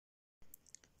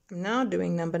I'm now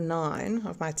doing number 9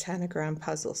 of my Tanagram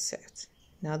puzzle set.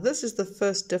 Now this is the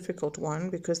first difficult one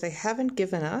because they haven't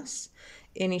given us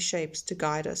any shapes to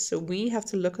guide us. So we have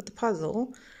to look at the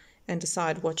puzzle and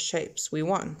decide what shapes we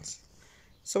want.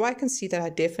 So I can see that I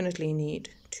definitely need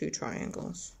 2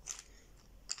 triangles.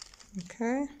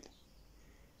 Okay.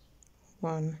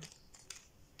 1,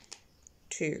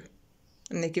 2.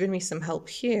 And they've given me some help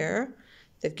here.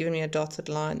 They've given me a dotted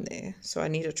line there. So I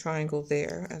need a triangle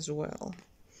there as well.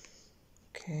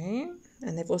 Okay,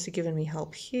 and they've also given me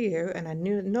help here, and I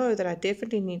know that I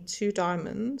definitely need 2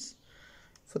 diamonds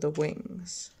for the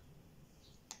wings.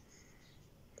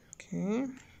 Okay.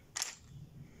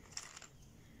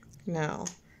 Now,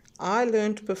 I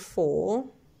learned before,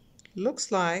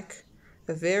 looks like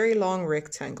a very long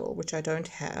rectangle, which I don't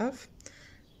have,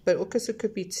 but also it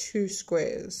could be 2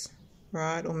 squares,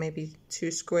 right? Or maybe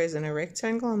 2 squares and a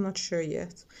rectangle, I'm not sure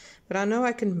yet. But I know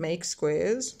I can make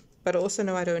squares, but I also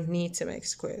know I don't need to make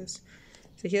squares.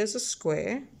 So here's a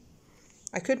square.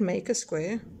 I could make a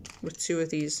square with 2 of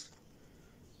these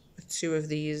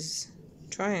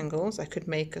triangles. I could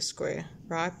make a square,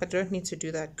 right? But I don't need to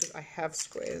do that because I have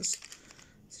squares.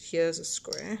 So here's a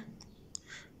square.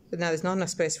 But now there's not enough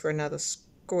space for another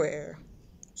square.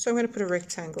 So I'm going to put a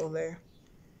rectangle there.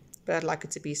 But I'd like it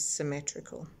to be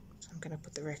symmetrical. So I'm going to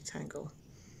put the rectangle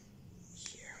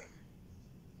here.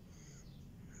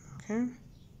 Okay.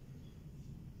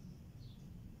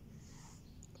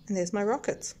 And there's my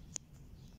rocket.